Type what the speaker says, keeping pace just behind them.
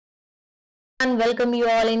And welcome you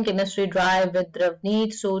all in Chemistry Drive with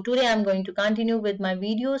Ravneet. So today I'm going to continue with my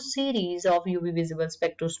video series of UV visible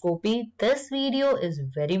spectroscopy. This video is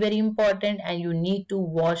very important and you need to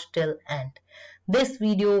watch till end. This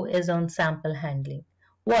video is on sample handling.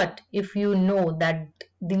 What if you know that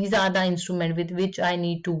these are the instruments with which I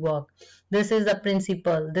need to work? This is the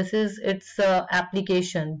principle, this is its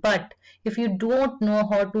application, but if you don't know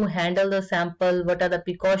how to handle the sample, what are the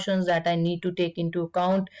precautions that I need to take into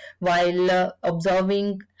account while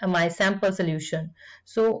observing my sample solution.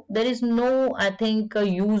 So there is no, I think,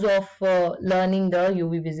 use of learning the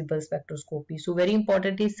UV visible spectroscopy. So very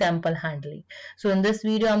important is sample handling. So in this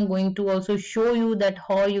video, I'm going to also show you that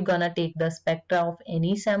how you're gonna take the spectra of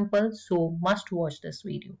any sample. So must watch this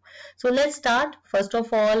video. So let's start. First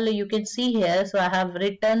of all, you can see here, so I have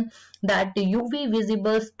written that UV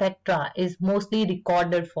visible spectra is mostly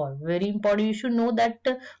recorded for. Very important. You should know that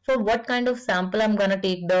for what kind of sample I'm gonna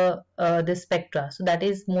take the spectra. So that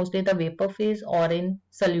is mostly the vapor phase or in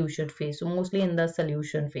solution phase. So mostly in the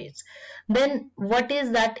solution phase. Then what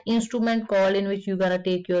is that instrument called in which you're gonna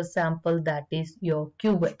take your sample? That is your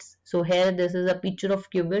cuvettes. So here this is a picture of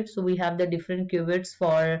cuvettes. So we have the different cuvettes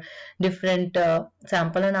for different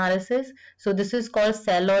sample analysis. So this is called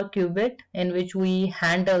cell or cuvette, in which we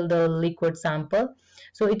handle the liquid sample.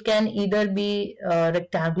 So it can either be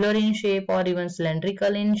rectangular in shape or even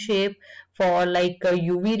cylindrical in shape. For like a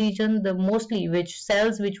UV region, the mostly which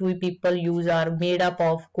cells which we people use are made up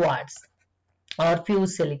of quartz or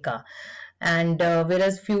fused silica, and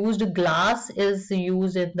whereas fused glass is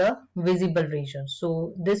used in the visible region.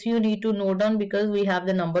 So this you need to note down because we have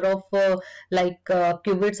the number of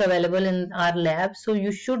cuvettes available in our lab. So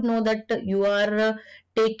you should know that you are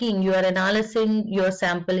analyzing your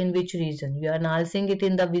sample in which region. You are analyzing it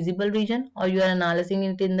in the visible region or you are analyzing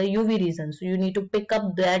it in the UV region. So you need to pick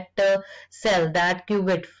up that cell, that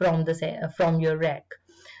cuvette from your rack.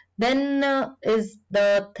 Then is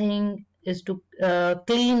the thing is to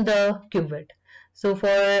clean the cuvette. So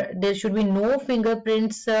there should be no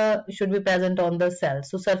fingerprints should be present on the cell.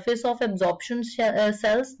 So surface of absorption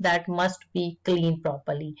cells that must be cleaned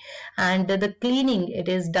properly. And the cleaning, it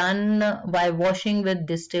is done by washing with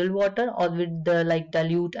distilled water or with the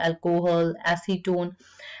dilute alcohol, acetone.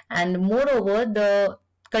 And moreover, the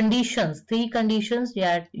conditions, 3 conditions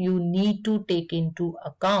that you need to take into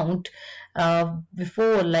account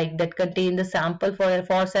before that contain the sample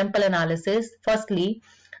for sample analysis. Firstly,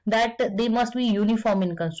 that they must be uniform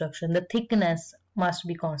in construction, the thickness must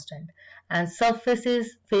be constant, and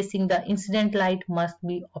surfaces facing the incident light must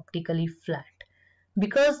be optically flat,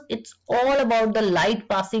 because it's all about the light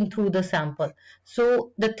passing through the sample.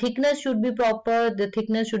 So the thickness should be proper, the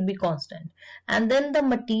thickness should be constant, and then the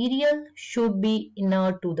material should be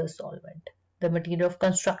inert to the solvent, the material of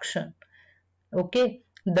construction. Okay,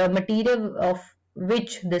 the material of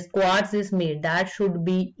which this quartz is made, that should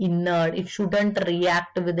be inert. It shouldn't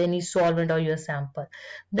react with any solvent or your sample.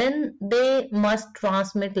 Then they must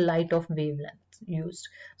transmit light of wavelength used.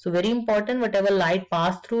 So very important, whatever light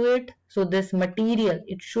pass through it, so this material,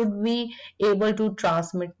 it should be able to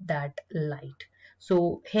transmit that light.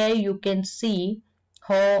 So here you can see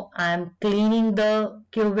how I am cleaning the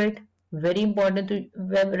cuvette. Very important to,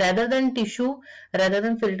 rather than tissue, rather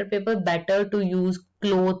than filter paper, better to use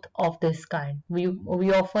cloth of this kind. We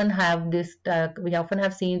often have this we often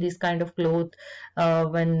have seen this kind of cloth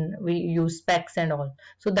when we use specs and all.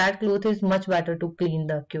 So that cloth is much better to clean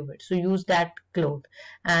the cuvette. So use that cloth.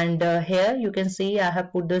 And here you can see I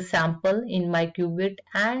have put the sample in my cuvette,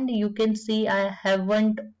 and you can see I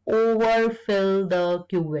haven't overfilled the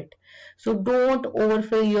cuvette. So don't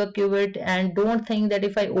overfill your cuvette, and don't think that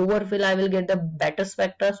if I overfill I will get the better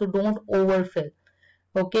spectra. So don't overfill.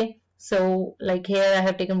 Okay, so like here I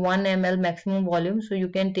have taken 1 ml maximum volume, so you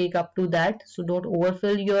can take up to that. So don't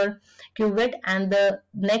overfill your cuvette. And the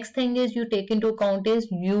next thing is you take into account is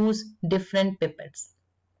use different pipettes,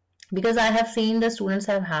 because I have seen the students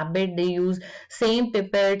have habit, they use same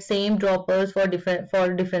pipette, same droppers for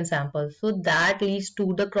different samples. So that leads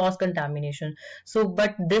to the cross contamination. So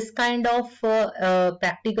but this kind of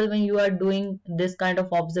practical, when you are doing this kind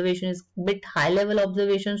of observation, is bit high level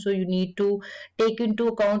observation, so you need to take into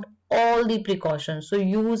account all the precautions. So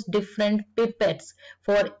use different pipettes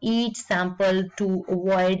for each sample to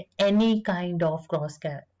avoid any kind of cross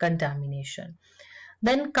contamination.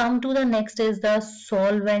 Then come to the next is the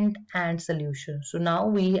solvent and solution. So now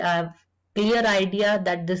we have clear idea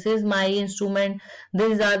that this is my instrument,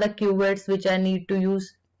 these are the cuvettes which I need to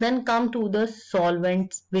use. Then come to the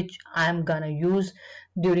solvents which I am gonna use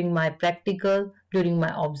during my practical, during my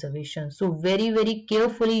observation. So very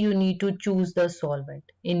carefully you need to choose the solvent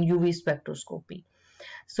in UV spectroscopy.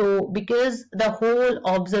 So because the whole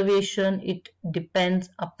observation, it depends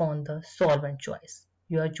upon the solvent choice.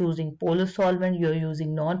 You are choosing polar solvent, you are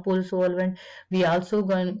using non-polar solvent. We also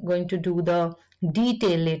going to do the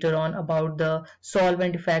detail later on about the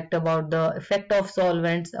solvent effect, about the effect of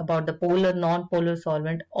solvents, about the polar non-polar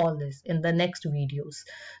solvent, all this in the next videos.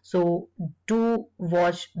 So do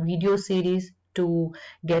watch video series to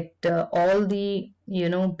get all the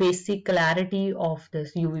basic clarity of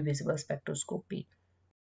this UV visible spectroscopy.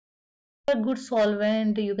 A good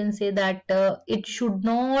solvent, you can say that it should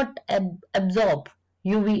not absorb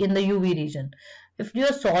UV in the UV region. If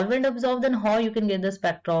your solvent absorb, then how you can get the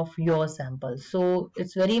spectra of your sample? So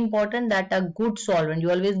it's very important that a good solvent,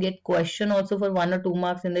 you always get question also for 1 or 2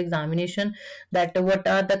 marks in the examination, that what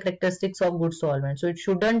are the characteristics of good solvent. So it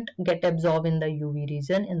shouldn't get absorbed in the UV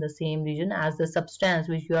region, in the same region as the substance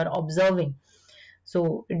which you are observing.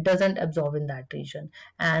 So it doesn't absorb in that region.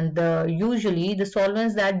 And usually the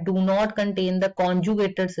solvents that do not contain the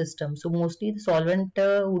conjugated system, so mostly the solvent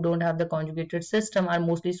who don't have the conjugated system are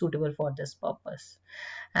mostly suitable for this purpose.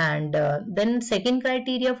 And then second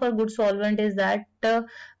criteria for good solvent is that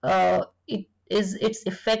it is its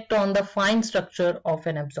effect on the fine structure of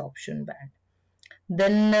an absorption band.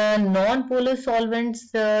 Then non-polar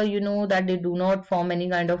solvents, that they do not form any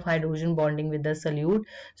kind of hydrogen bonding with the solute.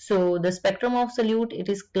 So the spectrum of solute, it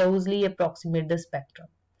is closely approximate the spectrum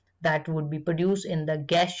that would be produced in the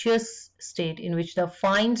gaseous state in which the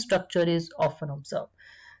fine structure is often observed.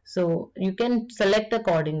 So you can select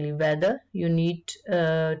accordingly whether you need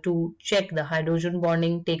to check the hydrogen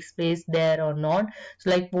bonding takes place there or not. So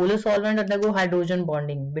like polar solvent undergo hydrogen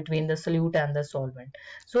bonding between the solute and the solvent.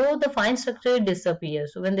 So the fine structure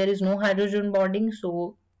disappears. So when there is no hydrogen bonding,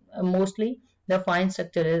 so mostly the fine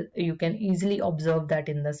structure is, you can easily observe that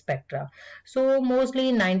in the spectra. So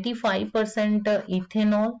mostly 95%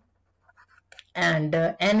 ethanol and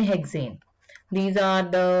N-hexane. These are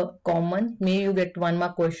the common. May you get 1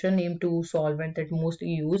 mark question named 2 solvent that mostly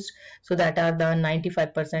used. So that are the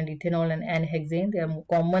 95% ethanol and N-hexane. They are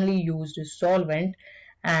commonly used as solvent.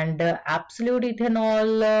 And absolute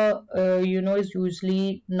ethanol, is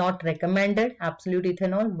usually not recommended. Absolute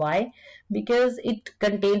ethanol. Why? Because it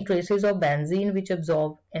contains traces of benzene which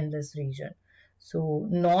absorb in this region. So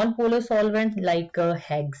non-polar solvent like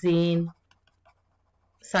hexane,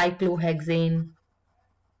 cyclohexane.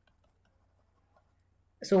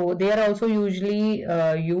 So they are also usually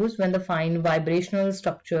used when the fine vibrational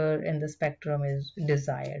structure in the spectrum is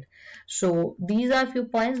desired. So these are few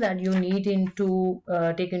points that you need to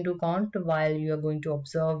take into account while you are going to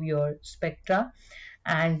observe your spectra.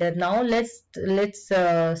 And now let's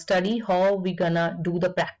study how we gonna do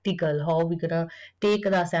the practical, how we gonna take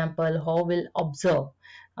the sample, how we'll observe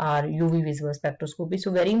our UV visible spectroscopy.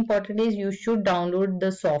 So very important is you should download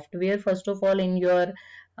the software first of all in your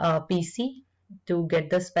PC to get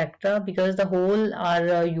the spectra, because the whole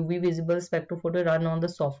our UV visible spectrophoto run on the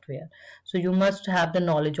software. So you must have the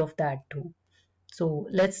knowledge of that too. So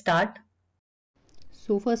let's start.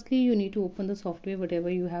 So firstly you need to open the software, whatever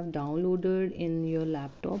you have downloaded in your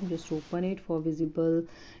laptop, just open it for visible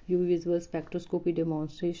UV visible spectroscopy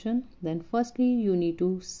demonstration. Then firstly you need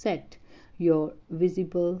to set your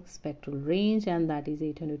visible spectral range, and that is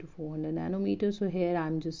 800 to 400 nanometers. So here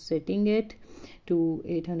I'm just setting it to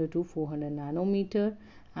 800 to 400 nanometer,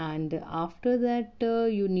 and after that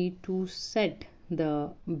you need to set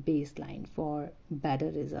the baseline for better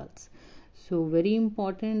results. So very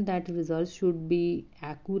important that results should be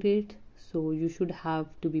accurate, so you should have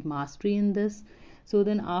to be mastery in this. So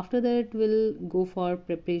then after that we'll go for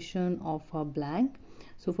preparation of a blank.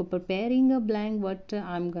 So for preparing a blank, what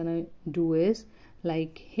I'm gonna do is,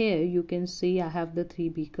 like here you can see I have the 3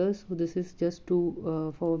 beakers. So this is just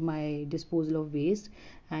to for my disposal of waste,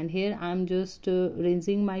 and here I'm just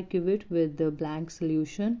rinsing my cuvette with the blank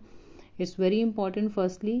solution. It's very important,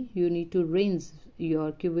 firstly you need to rinse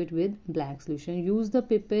your cuvette with blank solution. Use the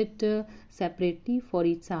pipette separately for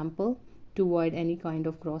each sample to avoid any kind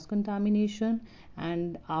of cross contamination,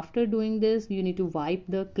 and after doing this you need to wipe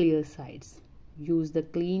the clear sides. Use the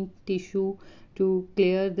clean tissue to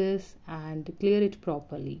clear this and clear it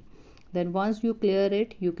properly. Then once you clear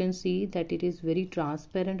it, you can see that it is very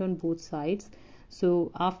transparent on both sides.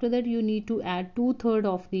 So after that you need to add 2/3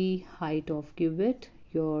 of the height of cuvette,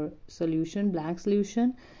 your solution, blank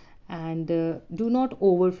solution, and do not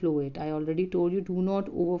overflow it. I already told you, do not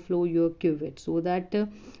overflow your cuvette, so that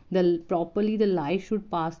properly the light should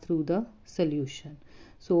pass through the solution.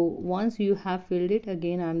 So once you have filled it,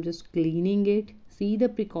 again I'm just cleaning it. See the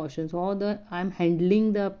precautions, or I'm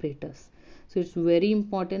handling the apparatus. So it's very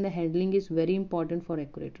important, the handling is very important for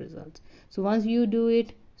accurate results. So once you do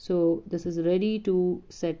it, So this is ready to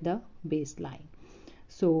set the baseline.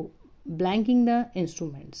 So blanking the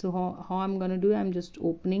instrument. So how I'm going to do, I'm just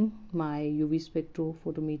opening my UV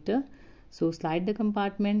spectrophotometer. So slide the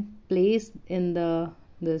compartment, place in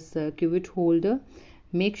this cuvette holder.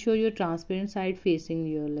 Make sure your transparent side facing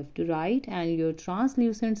your left to right and your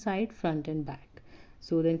translucent side front and back.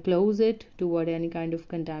 So then close it to avoid any kind of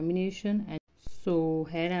contamination. And so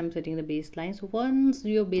here I'm setting the baseline. So once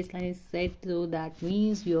your baseline is set, so that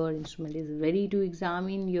means your instrument is ready to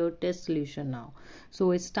examine your test solution now. So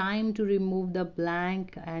it's time to remove the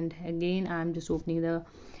blank, and again I'm just opening the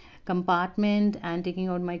compartment and taking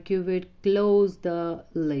out my cuvette. Close the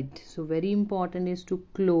lid. So very important is to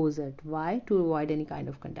close it. Why? To avoid any kind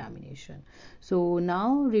of contamination. So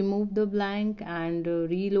now remove the blank and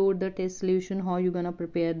reload the test solution. How you gonna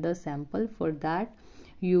prepare the sample? For that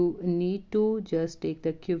you need to just take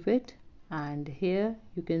the cuvette, and here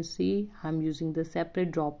you can see I'm using the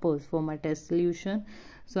separate droppers for my test solution.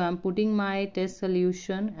 So I'm putting my test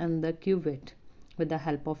solution in the cuvette with the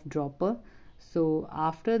help of dropper. So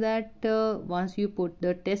after that, once you put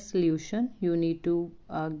the test solution, you need to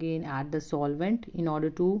again add the solvent in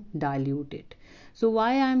order to dilute it. So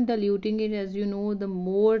why I'm diluting it? As you know, the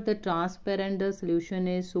more the transparent the solution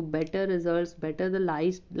is, so better results, better the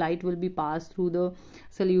light will be passed through the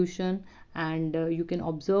solution, and you can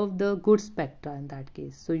observe the good spectra in that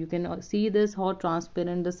case. So you can see this how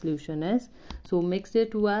transparent the solution is. So mix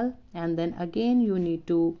it well, and then again you need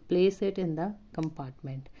to place it in the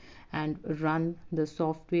compartment and run the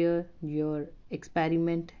software, your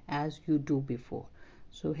experiment as you do before.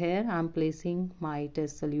 So here I'm placing my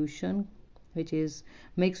test solution, which is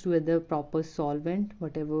mixed with the proper solvent,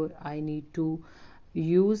 whatever I need to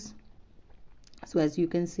use. So as you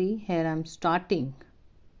can see here, I'm starting.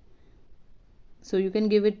 So you can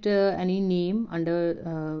give it any name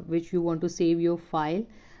under which you want to save your file.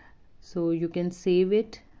 So you can save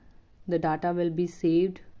it, the data will be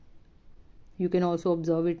saved. You can also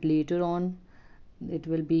observe it later on, it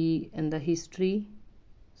will be in the history.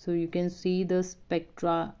 So you can see the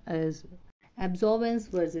spectra as absorbance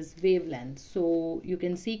versus wavelength. So you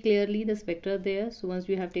can see clearly the spectra there. So once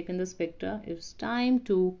you have taken the spectra, it's time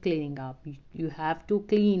to cleaning up. You have to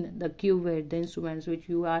clean the cuvette, the instruments which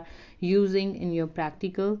you are using in your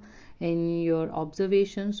practical, in your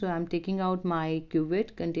observation. So I'm taking out my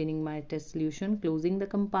cuvette containing my test solution, closing the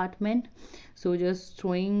compartment. So just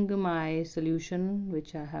throwing my solution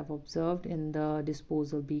which I have observed in the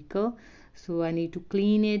disposal beaker. So I need to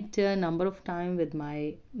clean it a number of times with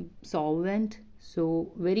my solvent.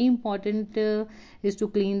 So very important is to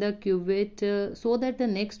clean the cuvette so that the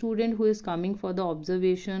next student who is coming for the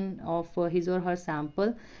observation of his or her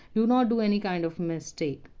sample do not do any kind of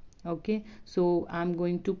mistake. Okay, so I'm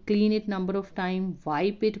going to clean it number of times,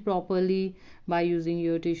 wipe it properly by using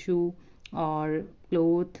your tissue or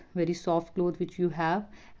cloth, very soft cloth which you have,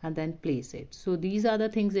 and then place it. So these are the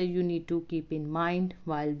things that you need to keep in mind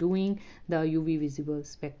while doing the UV visible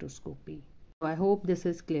spectroscopy. So I hope this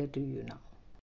is clear to you now.